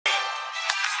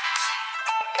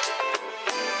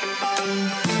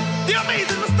The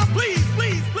amazing Mr. Please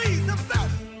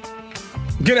himself.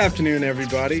 Good afternoon,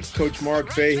 everybody. Coach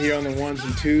Mark Bey here on the ones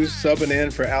and twos, subbing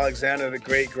in for Alexander the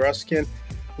Great Gruskin.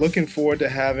 Looking forward to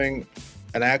having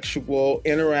an actual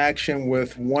interaction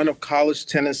with one of college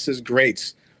tennis's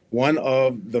greats, one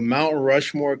of the Mount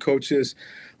Rushmore coaches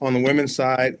on the women's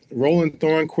side, Roland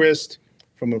Thornqvist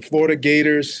from the Florida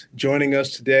Gators, joining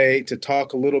us today to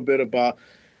talk a little bit about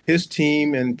his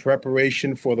team in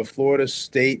preparation for the Florida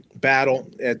State battle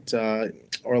at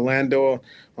Orlando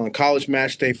on college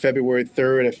match day, February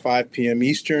 3rd at 5 p.m.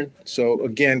 Eastern. So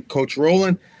again, Coach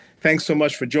Roland, thanks so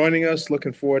much for joining us.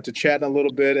 Looking forward to chatting a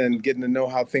little bit and getting to know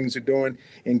how things are doing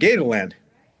in Gatorland.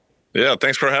 Yeah,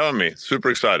 thanks for having me.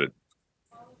 Super excited.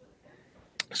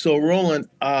 So Roland,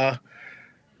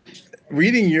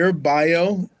 reading your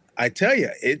bio, I tell you,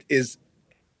 it is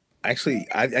actually,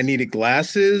 I needed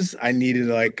glasses. I needed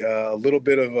like a little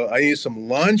bit of I needed some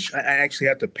lunch. I actually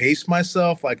had to pace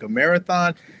myself like a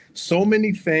marathon. So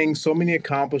many things, so many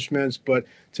accomplishments. But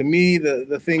to me,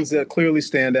 the things that clearly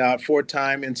stand out,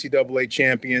 4-time NCAA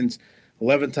champions,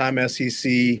 11-time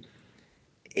SEC,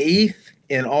 8th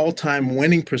in all-time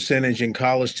winning percentage in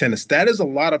college tennis. That is a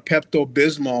lot of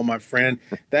Pepto-Bismol, my friend.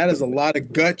 That is a lot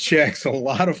of gut checks, a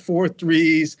lot of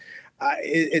 4-3s.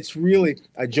 It's really,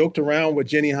 I joked around with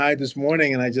Jenny Hyde this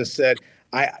morning and I just said,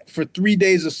 for 3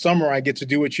 days of summer, I get to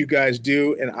do what you guys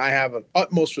do. And I have an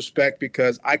utmost respect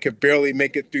because I could barely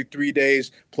make it through 3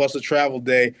 days plus a travel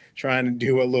day trying to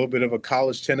do a little bit of a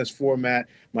college tennis format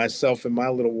myself in my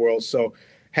little world. So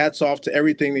hats off to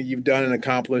everything that you've done and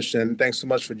accomplished. And thanks so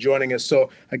much for joining us. So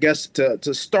I guess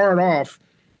to start off,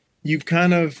 you've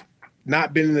kind of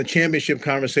not been in the championship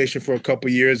conversation for a couple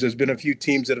of years. There's been a few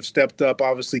teams that have stepped up.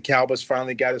 Obviously, Calbus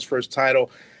finally got his first title.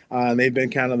 And they've been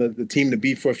kind of the team to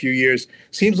beat for a few years.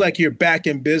 Seems like you're back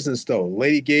in business, though.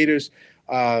 Lady Gators,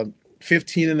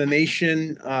 15 in the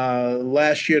nation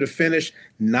last year to finish,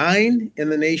 9 in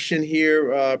the nation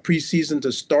here preseason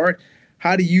to start.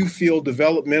 How do you feel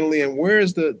developmentally, and where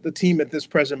is the team at this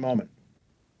present moment?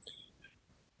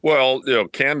 Well,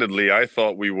 candidly, I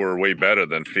thought we were way better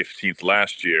than 15th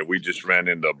last year. We just ran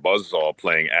into a buzzsaw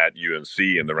playing at UNC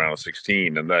in the round of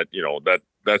 16, and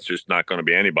that's just not going to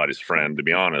be anybody's friend, to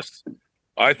be honest.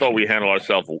 I thought we handled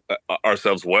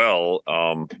ourselves well.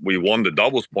 We won the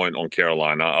doubles point on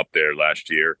Carolina up there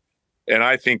last year, and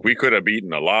I think we could have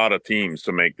beaten a lot of teams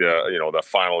to make the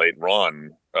Final 8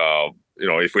 run.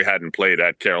 If we hadn't played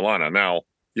at Carolina. Now,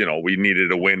 we needed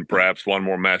to win perhaps one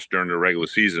more match during the regular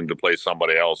season to play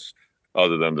somebody else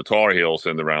other than the Tar Heels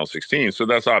in the round 16. So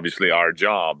that's obviously our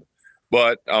job.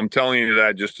 But I'm telling you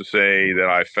that just to say that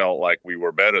I felt like we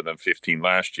were better than 15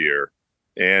 last year.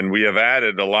 And we have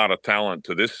added a lot of talent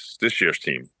to this year's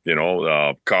team.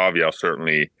 Kavya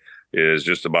certainly is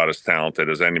just about as talented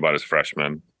as anybody's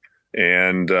freshman.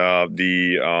 And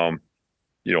the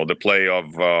play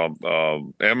of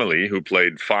Emily, who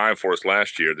played 5 for us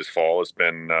last year this fall, has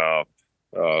been,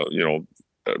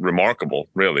 remarkable,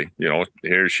 really.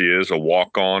 Here she is, a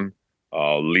walk-on,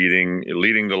 leading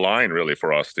the line, really,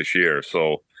 for us this year.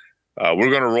 So we're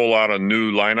going to roll out a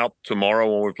new lineup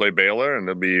tomorrow when we play Baylor, and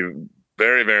it'll be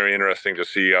very, very interesting to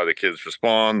see how the kids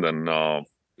respond. And,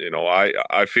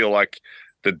 I feel like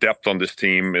the depth on this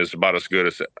team is about as good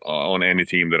as on any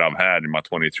team that I've had in my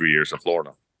 23 years in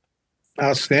Florida.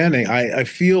 Outstanding. I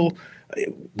feel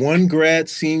one grad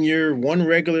senior, one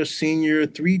regular senior,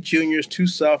 3 juniors, 2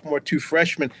 sophomore, 2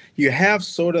 freshmen. You have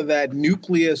sort of that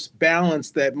nucleus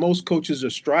balance that most coaches are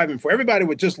striving for. Everybody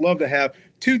would just love to have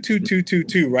 2, 2, 2, 2,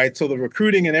 2, right? So the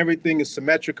recruiting and everything is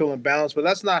symmetrical and balanced, but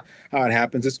that's not how it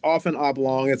happens. It's often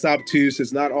oblong, it's obtuse,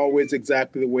 it's not always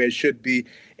exactly the way it should be.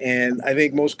 And I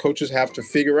think most coaches have to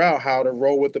figure out how to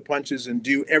roll with the punches and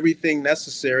do everything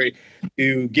necessary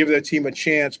to give their team a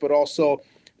chance, but also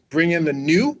bring in the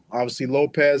new. Obviously,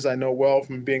 Lopez, I know well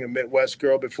from being a Midwest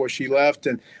girl before she left,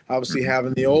 and obviously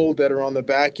having the old that are on the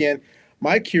back end.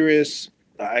 My first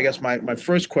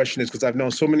question is, because I've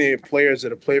known so many players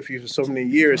that have played for you for so many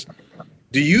years,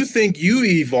 do you think you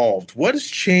evolved? What has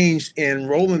changed in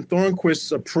Roland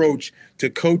Thornqvist's approach to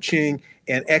coaching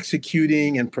and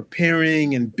executing and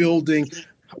preparing and building?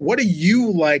 What are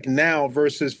you like now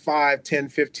versus 5, 10,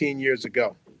 15 years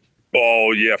ago?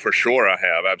 Oh, yeah, for sure I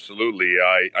have. Absolutely.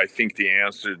 I think the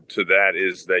answer to that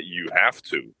is that you have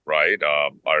to, right?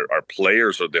 Our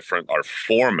players are different. Our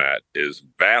format is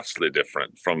vastly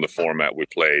different from the format we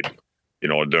played,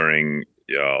 during,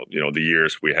 the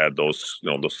years we had those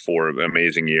 4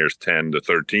 amazing years, 10 to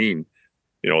 13.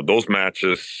 Those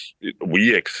matches,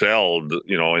 we excelled,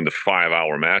 in the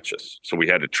 5-hour matches. So we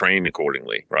had to train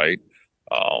accordingly, right?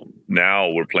 Now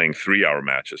we're playing 3-hour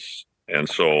matches. And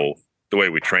so the way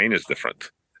we train is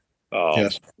different.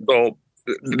 Yes. So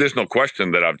there's no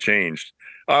question that I've changed.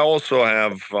 I also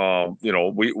have,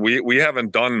 we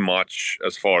haven't done much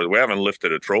as far as we haven't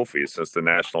lifted a trophy since the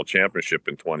national championship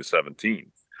in 2017.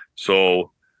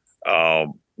 So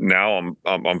now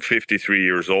I'm 53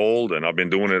 years old, and I've been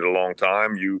doing it a long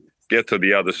time. You get to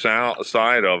the other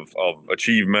side of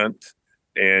achievement,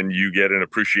 and you get an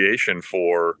appreciation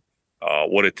for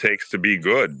what it takes to be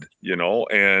good,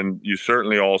 and you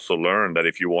certainly also learn that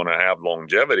if you want to have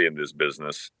longevity in this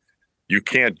business, you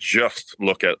can't just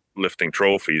look at lifting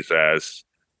trophies as,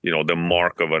 the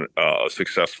mark of a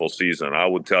successful season. I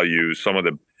would tell you some of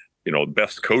the,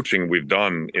 best coaching we've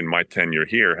done in my tenure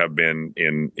here have been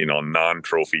in,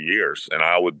 non-trophy years. And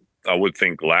I would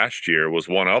think last year was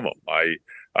one of them.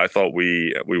 I thought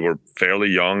we were fairly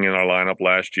young in our lineup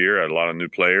last year, had a lot of new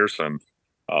players, and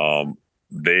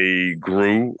they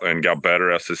grew and got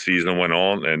better as the season went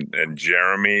on. And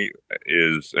Jeremy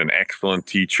is an excellent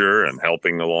teacher and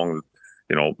helping along,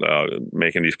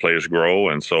 making these players grow.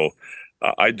 And so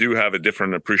I do have a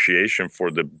different appreciation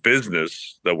for the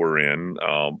business that we're in.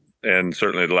 And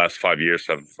certainly the last 5 years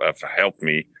have helped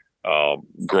me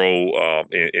grow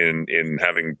in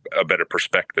having a better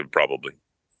perspective, probably.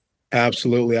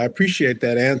 Absolutely. I appreciate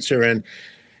that answer. And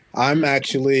I'm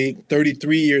actually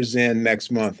 33 years in next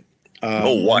month.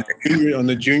 What? On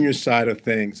the junior side of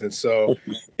things. And so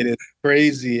it is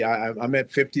crazy. I'm at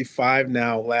 55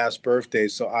 now, last birthday.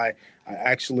 So I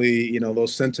actually,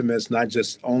 those sentiments not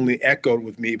just only echoed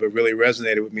with me, but really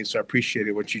resonated with me. So I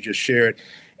appreciated what you just shared.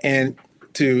 And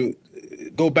to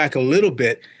go back a little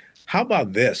bit, how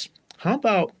about this? How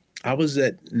about I was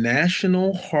at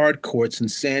National Hard Courts in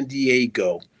San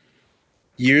Diego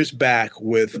years back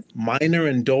with Minor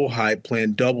and Dolhide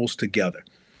playing doubles together.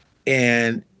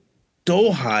 And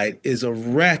Dolhide is a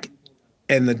wreck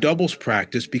in the doubles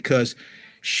practice because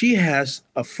she has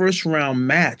a first-round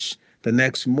match the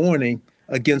next morning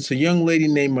against a young lady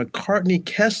named McCartney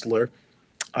Kessler.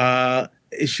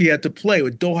 She had to play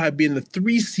with Dolhide being the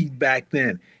 3 seed back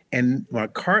then. And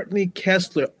McCartney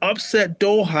Kessler upset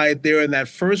Dolhide there in that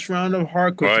first round of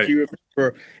hardcourt, Right. if you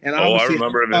remember. And I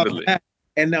remember it vividly.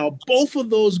 And now both of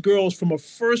those girls from a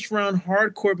first-round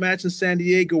hardcourt match in San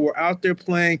Diego were out there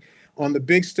playing on the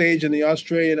big stage in the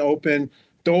Australian Open.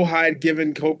 Dolhide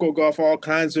giving Coco Gauff all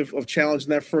kinds of challenge in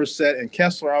that first set, and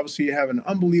Kessler obviously have an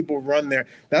unbelievable run there.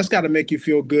 That's got to make you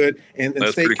feel good and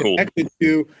stay connected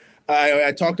to.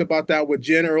 I talked about that with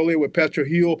Jen earlier with Petra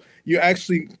Huel. You're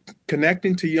actually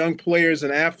connecting to young players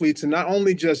and athletes and not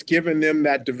only just giving them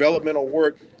that developmental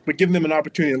work, but giving them an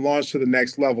opportunity to launch to the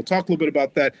next level. Talk a little bit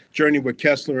about that journey with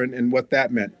Kessler and what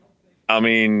that meant. I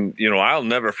mean, I'll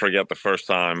never forget the first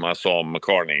time I saw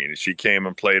McCartney. She came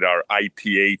and played our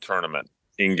ITA tournament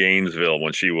in Gainesville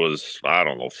when she was,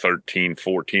 13,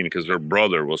 14, because her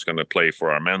brother was going to play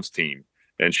for our men's team.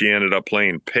 And she ended up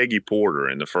playing Peggy Porter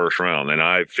in the first round. And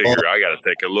I figured I got to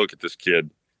take a look at this kid.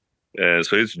 And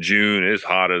so it's June, it's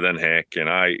hotter than heck. And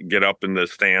I get up in the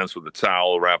stands with a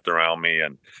towel wrapped around me.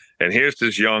 And here's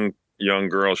this young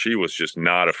girl. She was just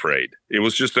not afraid. It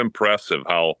was just impressive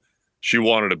how she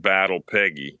wanted to battle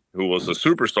Peggy, who was a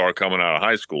superstar coming out of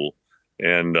high school.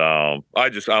 And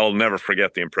I'll never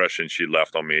forget the impression she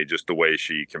left on me, just the way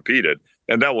she competed.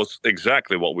 And that was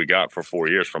exactly what we got for 4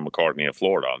 years from McCartney in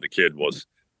Florida. The kid was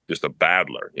just a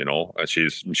battler, and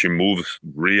she moves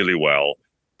really well,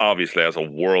 obviously has a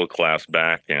world-class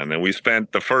backhand. And we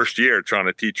spent the first year trying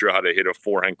to teach her how to hit a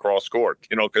forehand cross court,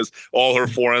 because all her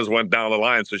forehands went down the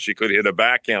line so she could hit a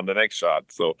backhand the next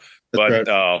shot. So,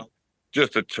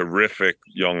 just a terrific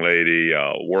young lady,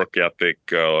 work ethic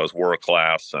is world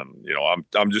class. And,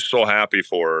 I'm just so happy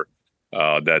for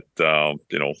her that,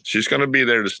 she's going to be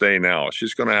there to stay now.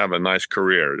 She's going to have a nice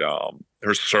career.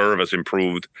 Her serve has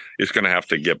improved. It's going to have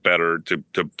to get better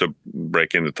to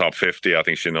break in the top 50. I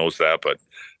think she knows that. But,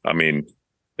 I mean,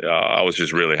 I was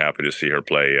just really happy to see her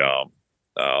play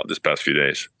this past few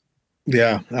days.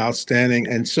 Yeah, outstanding.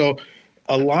 And so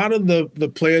a lot of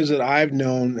the players that I've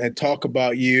known that talk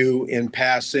about you in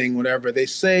passing, whatever, they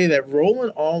say that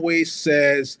Roland always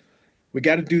says, we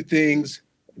got to do things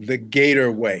the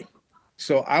Gator way.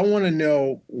 So I want to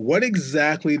know, what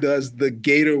exactly does the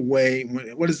Gator way,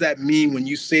 what does that mean when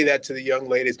you say that to the young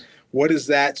ladies? What does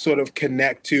that sort of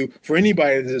connect to for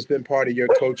anybody that has been part of your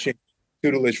coaching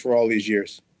tutelage for all these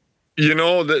years?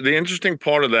 The interesting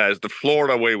part of that is the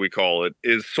Florida way, we call it,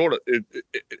 is sort of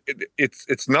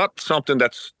it's not something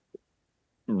that's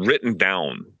written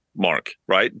down, Mark,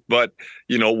 right? But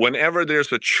whenever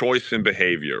there's a choice in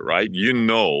behavior, right?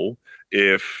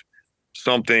 If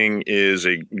something is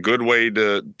a good way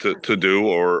to do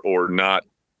or not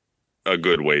a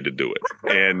good way to do it.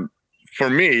 And for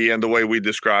me, and the way we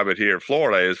describe it here in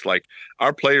Florida is like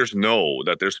our players know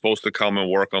that they're supposed to come and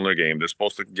work on their game. They're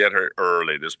supposed to get here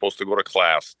early. They're supposed to go to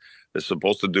class. They're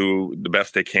supposed to do the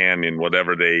best they can in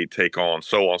whatever they take on,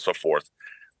 so on and so forth.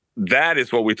 That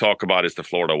is what we talk about is the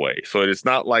Florida way. So it's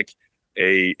not like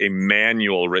a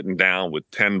manual written down with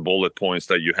 10 bullet points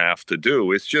that you have to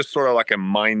do. It's just sort of like a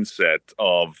mindset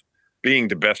of being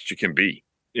the best you can be.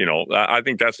 I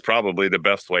think that's probably the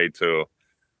best way to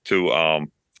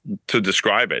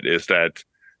describe it is that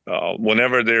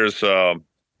whenever there's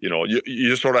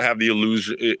you sort of have the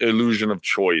illusion of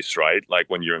choice, right? Like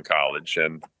when you're in college,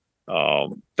 and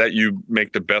that you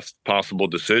make the best possible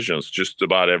decisions just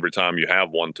about every time you have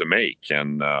one to make,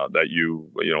 and that you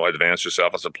advance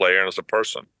yourself as a player and as a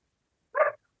person.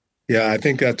 Yeah, I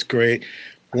think that's great.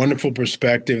 Wonderful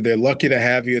perspective. They're lucky to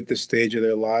have you at this stage of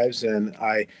their lives, and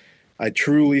I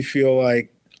truly feel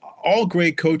like all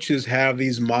great coaches have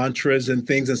these mantras and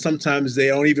things, and sometimes they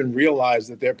don't even realize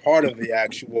that they're part of the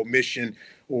actual mission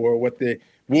or what they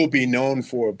will be known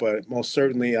for. But most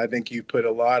certainly, I think you put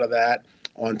a lot of that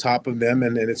on top of them,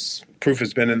 and it's proof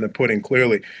has been in the pudding,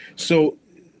 clearly. So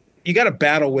you got to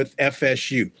battle with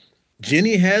FSU.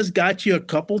 Jenny has got you a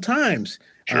couple times.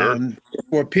 Sure.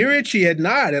 For a period, she had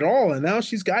not at all, and now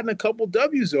she's gotten a couple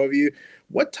W's over you.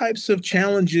 What types of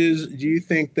challenges do you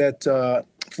think that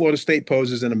Florida State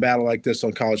poses in a battle like this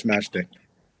on College Match Day?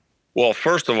 Well,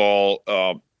 first of all,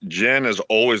 Jen has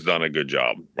always done a good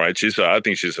job, right? I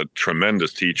think she's a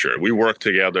tremendous teacher. We worked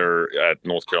together at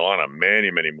North Carolina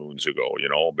many, many moons ago,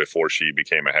 before she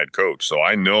became a head coach. So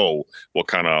I know what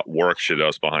kind of work she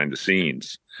does behind the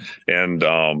scenes. And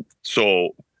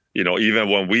so, even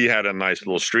when we had a nice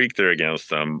little streak there against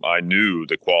them, I knew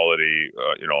the quality,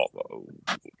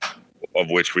 of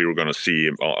which we were going to see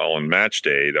on match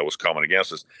day that was coming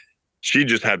against us. She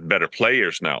just had better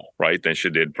players now, right, than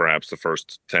she did perhaps the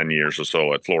first 10 years or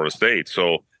so at Florida State.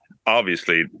 So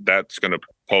obviously that's going to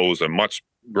pose a much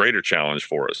greater challenge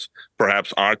for us.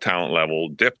 Perhaps our talent level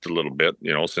dipped a little bit,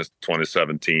 since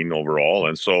 2017 overall.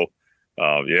 And so,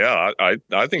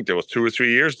 I think there was 2 or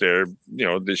 3 years there,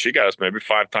 that she got us maybe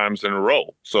 5 times in a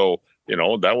row. So,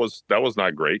 that was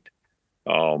not great.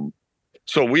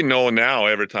 So we know now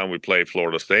every time we play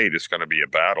Florida State, it's going to be a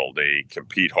battle. They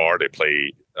compete hard. They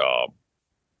play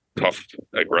tough,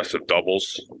 aggressive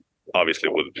doubles. Obviously,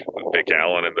 with Vic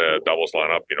Allen in the doubles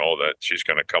lineup, that she's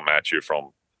going to come at you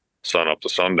from sun up to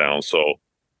sundown. So,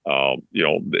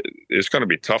 it's going to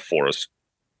be tough for us.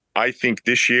 I think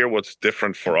this year what's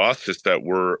different for us is that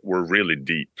we're really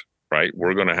deep, right?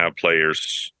 We're going to have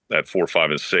players at 4,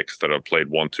 5, and 6 that have played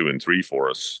 1, 2, and 3 for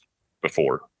us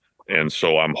before. And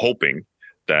so I'm hoping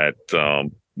that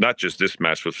not just this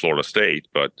match with Florida State,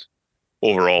 but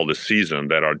overall this season,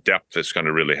 that our depth is going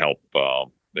to really help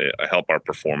our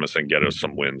performance and get us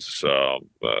some wins.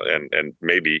 And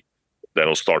maybe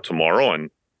that'll start tomorrow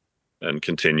and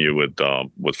continue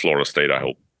with Florida State, I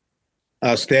hope.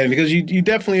 Outstanding, because you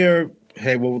definitely are.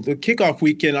 Hey, well, the kickoff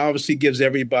weekend obviously gives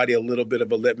everybody a little bit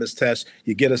of a litmus test.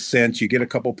 You get a sense, you get a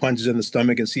couple punches in the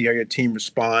stomach and see how your team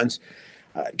responds.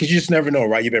 Because you just never know,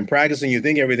 right? You've been practicing, you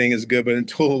think everything is good, but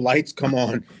until the lights come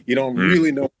on, you don't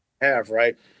really know what you have,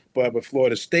 right? But with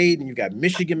Florida State and you got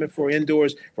Michigan before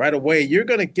indoors, right away, you're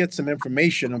going to get some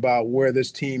information about where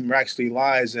this team actually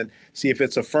lies and see if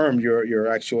it's affirmed your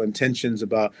actual intentions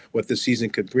about what the season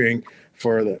could bring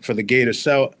for the Gators.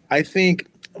 So I think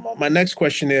my next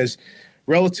question is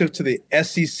relative to the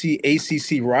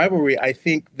SEC-ACC rivalry. I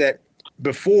think that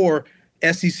before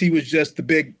SEC was just the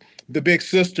big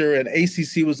sister and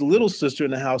ACC was the little sister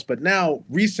in the house. But now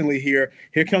recently here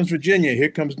comes Virginia, here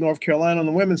comes North Carolina on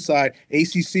the women's side.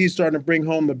 ACC is starting to bring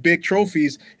home the big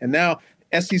trophies. And now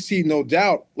SEC, no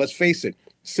doubt, let's face it,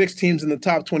 6 teams in the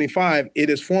top 25.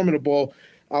 It is formidable.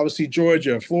 Obviously,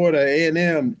 Georgia, Florida,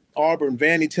 A&M, Auburn,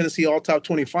 Vandy, Tennessee, all top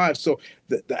 25. So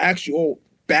the actual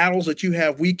battles that you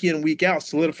have week in, week out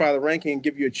solidify the ranking and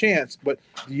give you a chance. But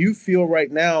do you feel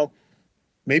right now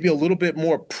maybe a little bit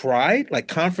more pride, like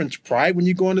conference pride, when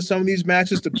you go into some of these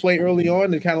matches to play early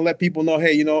on and kind of let people know,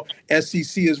 hey,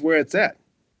 SEC is where it's at?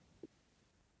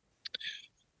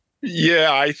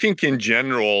 Yeah, I think in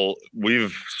general,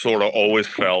 we've sort of always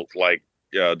felt like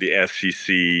the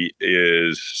SEC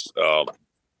is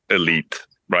elite,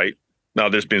 right? Now,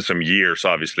 there's been some years,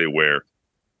 obviously, where,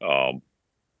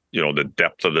 the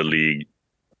depth of the league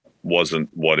wasn't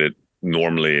what it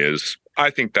normally is. I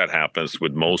think that happens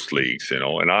with most leagues, and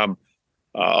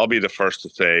I'll be the first to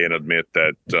say and admit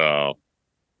that, the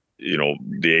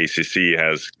ACC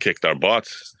has kicked our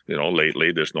butts,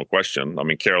 lately. There's no question. I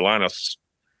mean, Carolina's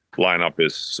lineup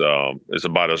is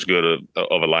about as good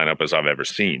of a lineup as I've ever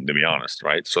seen, to be honest,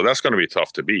 right? So that's going to be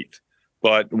tough to beat.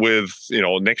 But with,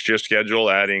 next year's schedule,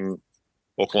 adding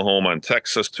Oklahoma and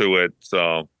Texas to it,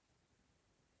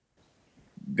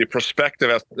 the perspective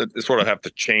has sort of have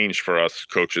to change for us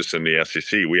coaches in the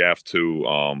SEC. We have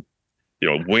to,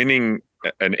 winning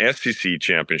an SEC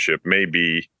championship may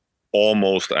be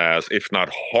almost as, if not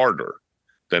harder,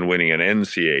 than winning an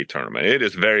NCAA tournament. It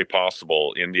is very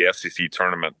possible in the SEC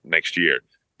tournament next year,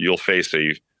 you'll face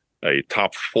a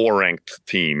top 4 ranked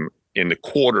team in the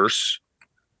quarters,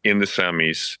 in the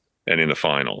semis, and in the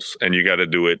finals. And you got to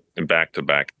do it in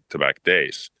back-to-back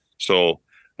days. So,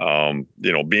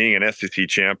 being an SEC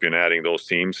champion, adding those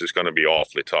teams is going to be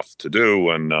awfully tough to do.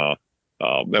 And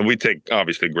we take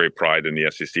obviously great pride in the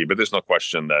SEC, but there's no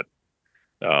question that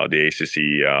the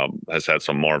ACC has had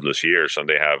some marvelous years, and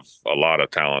they have a lot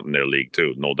of talent in their league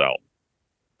too, no doubt.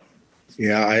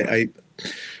 Yeah, I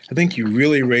think you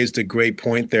really raised a great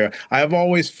point there. I've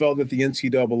always felt that the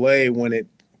NCAA, when it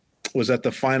was at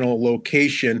the final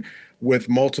location with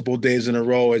multiple days in a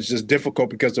row, it's just difficult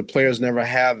because the players never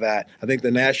have that. I think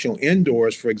the national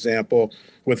indoors, for example,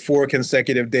 with 4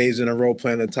 consecutive days in a row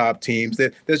playing the top teams,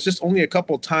 there's just only a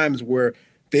couple times where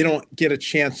they don't get a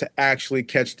chance to actually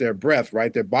catch their breath,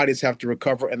 right? Their bodies have to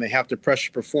recover, and they have to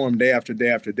pressure perform day after day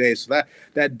after day. So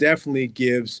that definitely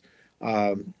gives,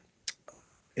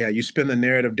 you spin the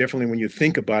narrative differently when you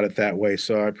think about it that way.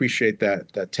 So I appreciate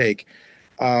that take.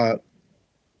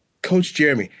 Coach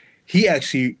Jeremy, he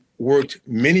actually worked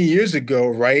many years ago,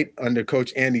 right, under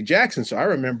Coach Andy Jackson. So I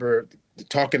remember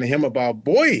talking to him about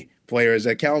boy players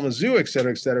at Kalamazoo, et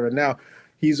cetera, et cetera. And now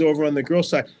he's over on the girls'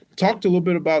 side. Talked a little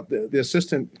bit about the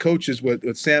assistant coaches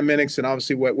with Sam Minix, and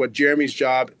obviously what Jeremy's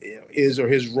job is, or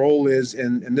his role is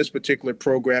in this particular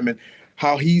program, and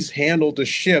how he's handled the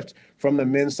shift from the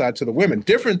men's side to the women.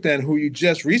 Different than who you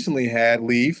just recently had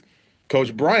leave,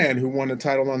 Coach Brian, who won the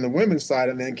title on the women's side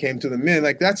and then came to the men.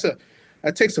 Like that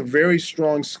takes a very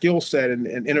strong skill set and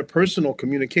interpersonal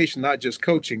communication, not just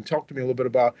coaching. Talk to me a little bit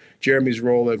about Jeremy's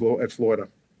role at Florida.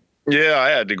 Yeah, I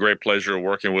had the great pleasure of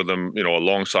working with him,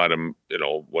 alongside him,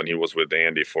 when he was with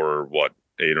Andy for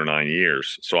 8 or 9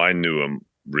 years. So I knew him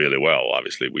really well.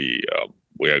 Obviously, we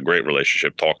had a great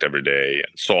relationship, talked every day,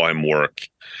 saw him work,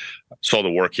 saw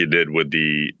the work he did with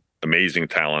the amazing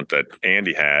talent that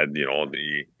Andy had.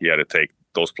 He had to take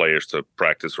those players to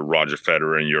practice with Roger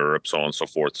Federer in Europe, so on and so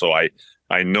forth. So I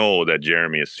know that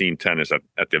Jeremy has seen tennis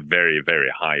at the very,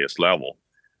 very highest level.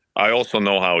 I also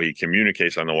know how he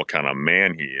communicates. I know what kind of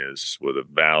man he is with the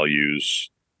values.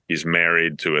 He's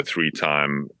married to a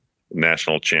 3-time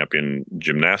national champion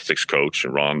gymnastics coach,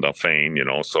 Roland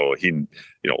Thornqvist, so he,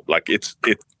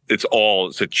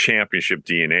 it's a championship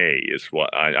DNA is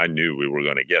what I knew we were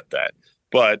going to get that.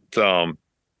 But,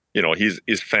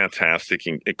 he's fantastic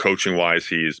coaching wise.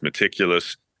 He's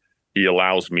meticulous. He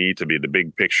allows me to be the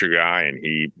big picture guy, and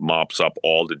he mops up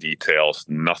all the details.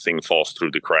 Nothing falls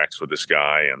through the cracks with this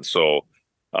guy. And so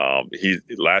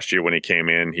last year when he came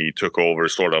in, he took over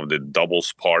sort of the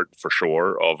doubles part for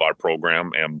sure of our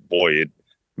program. And boy, it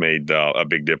made a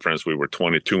big difference. We were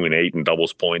 22-8 in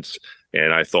doubles points,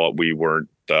 and I thought we weren't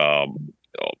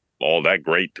all that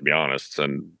great, to be honest.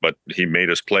 But he made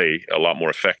us play a lot more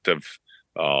effective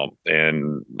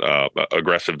and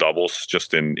aggressive doubles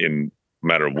just in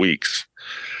matter of weeks.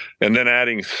 And then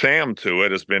adding Sam to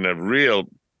it has been a real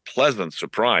pleasant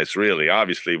surprise, really.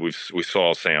 Obviously, we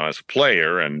saw Sam as a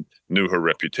player and knew her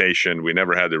reputation. We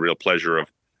never had the real pleasure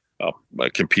of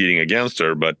competing against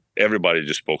her, but everybody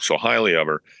just spoke so highly of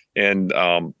her. And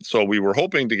so we were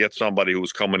hoping to get somebody who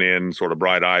was coming in sort of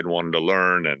bright-eyed, wanted to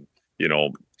learn, and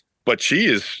but she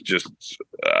is just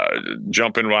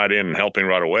jumping right in and helping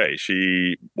right away.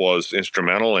 She was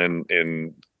instrumental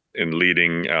in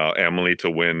leading Emily to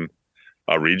win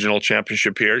a regional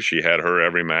championship here. She had her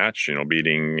every match,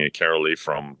 beating Carolee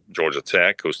from Georgia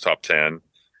Tech, who's top 10,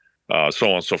 so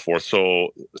on and so forth. So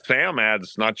Sam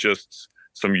adds not just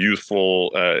some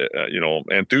youthful,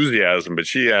 enthusiasm, but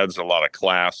she adds a lot of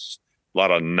class, a lot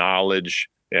of knowledge,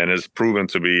 and has proven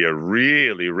to be a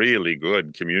really, really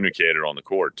good communicator on the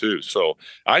court too. So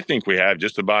I think we have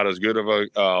just about as good of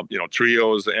a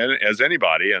trio as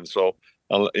anybody. And so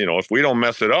if we don't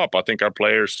mess it up, I think our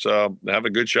players have a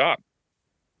good shot.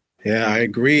 Yeah, I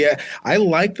agree. I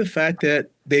like the fact that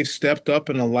they've stepped up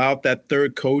and allowed that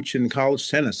third coach in college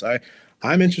tennis.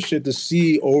 I'm interested to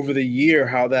see over the year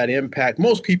how that impact.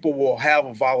 Most people will have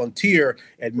a volunteer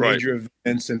at major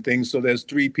events and things. So there's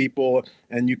 3 people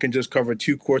and you can just cover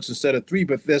 2 courts instead of 3.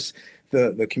 But this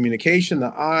the communication,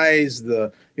 the eyes,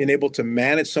 the being able to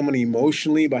manage someone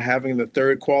emotionally by having the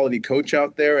third quality coach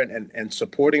out there and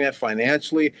supporting that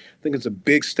financially. I think it's a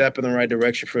big step in the right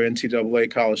direction for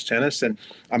NCAA college tennis. And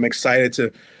I'm excited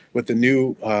with the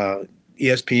new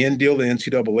ESPN deal, the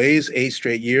NCAA's 8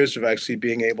 straight years of actually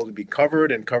being able to be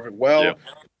covered and covered well. Yeah.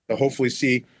 To hopefully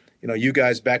see, you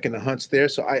guys back in the hunts there.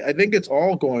 So I think it's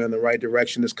all going in the right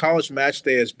direction. This college match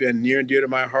day has been near and dear to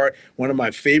my heart. One of my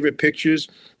favorite pictures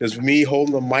is me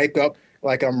holding the mic up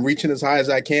like I'm reaching as high as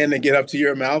I can to get up to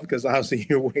your mouth, because obviously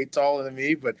you're way taller than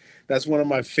me. But that's one of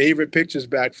my favorite pictures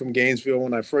back from Gainesville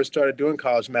when I first started doing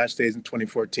college match days in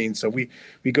 2014. So we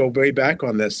go way back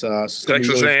on this.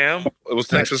 Texas A&M? It was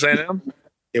Texas A&M?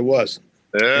 It was.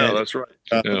 Yeah, that's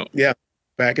right. Yeah,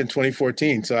 back in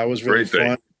 2014. So I was really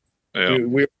fun. Yeah.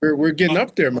 We're getting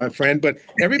up there, my friend. But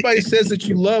everybody says that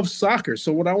you love soccer.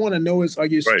 So what I want to know is, are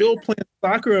you still playing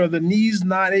soccer, or are the knees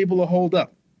not able to hold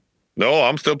up? No,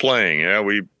 I'm still playing. Yeah,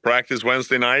 we practice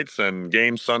Wednesday nights and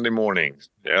games Sunday mornings.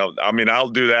 Yeah, I mean, I'll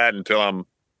do that until I'm,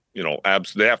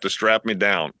 they have to strap me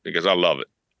down because I love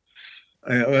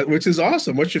it. Which is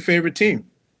awesome. What's your favorite team?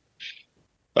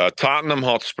 Tottenham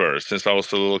Hotspur, since I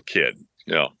was a little kid.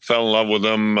 Fell in love with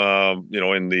them,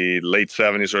 in the late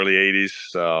 70s, early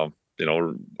 80s.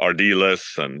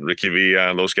 Ardiles and Ricky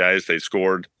Villa and those guys, they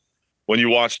scored. When you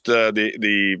watched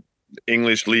the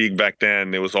English league back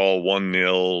then, it was all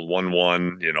 1-0,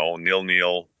 1-1,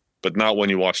 0-0, but not when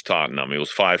you watched Tottenham. It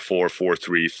was 5-4,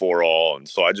 4-3, 4-all. And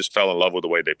so I just fell in love with the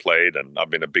way they played, and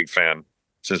I've been a big fan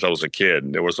since I was a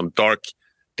kid. There were some dark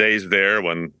days there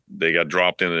when they got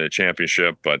dropped into the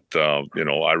championship, but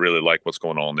I really like what's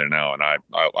going on there now, and I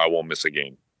won't miss a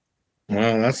game.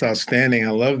 Wow, that's outstanding. I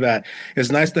love that.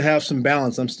 It's nice to have some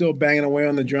balance. I'm still banging away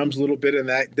on the drums a little bit, and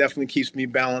that definitely keeps me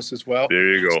balanced as well. There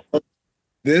you go. So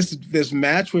this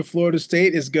match with Florida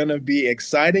State is going to be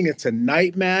exciting. It's a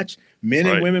night match. Men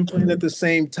and women playing at the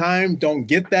same time. Don't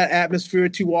get that atmosphere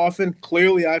too often.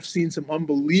 Clearly, I've seen some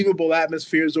unbelievable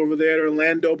atmospheres over there at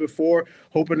Orlando before.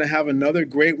 Hoping to have another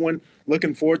great one.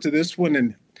 Looking forward to this one,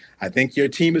 and I think your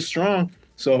team is strong.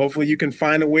 So hopefully you can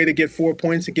find a way to get 4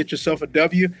 points and get yourself a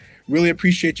W. Really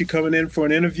appreciate you coming in for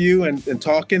an interview and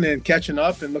talking and catching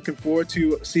up, and looking forward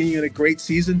to seeing you in a great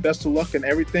season. Best of luck and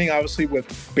everything, obviously,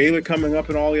 with Baylor coming up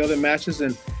and all the other matches.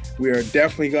 And we are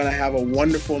definitely going to have a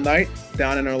wonderful night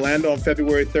down in Orlando on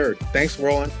February 3rd. Thanks,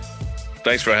 Roland.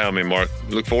 Thanks for having me, Mark.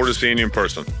 Look forward to seeing you in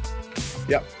person.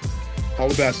 Yep. All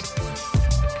the best.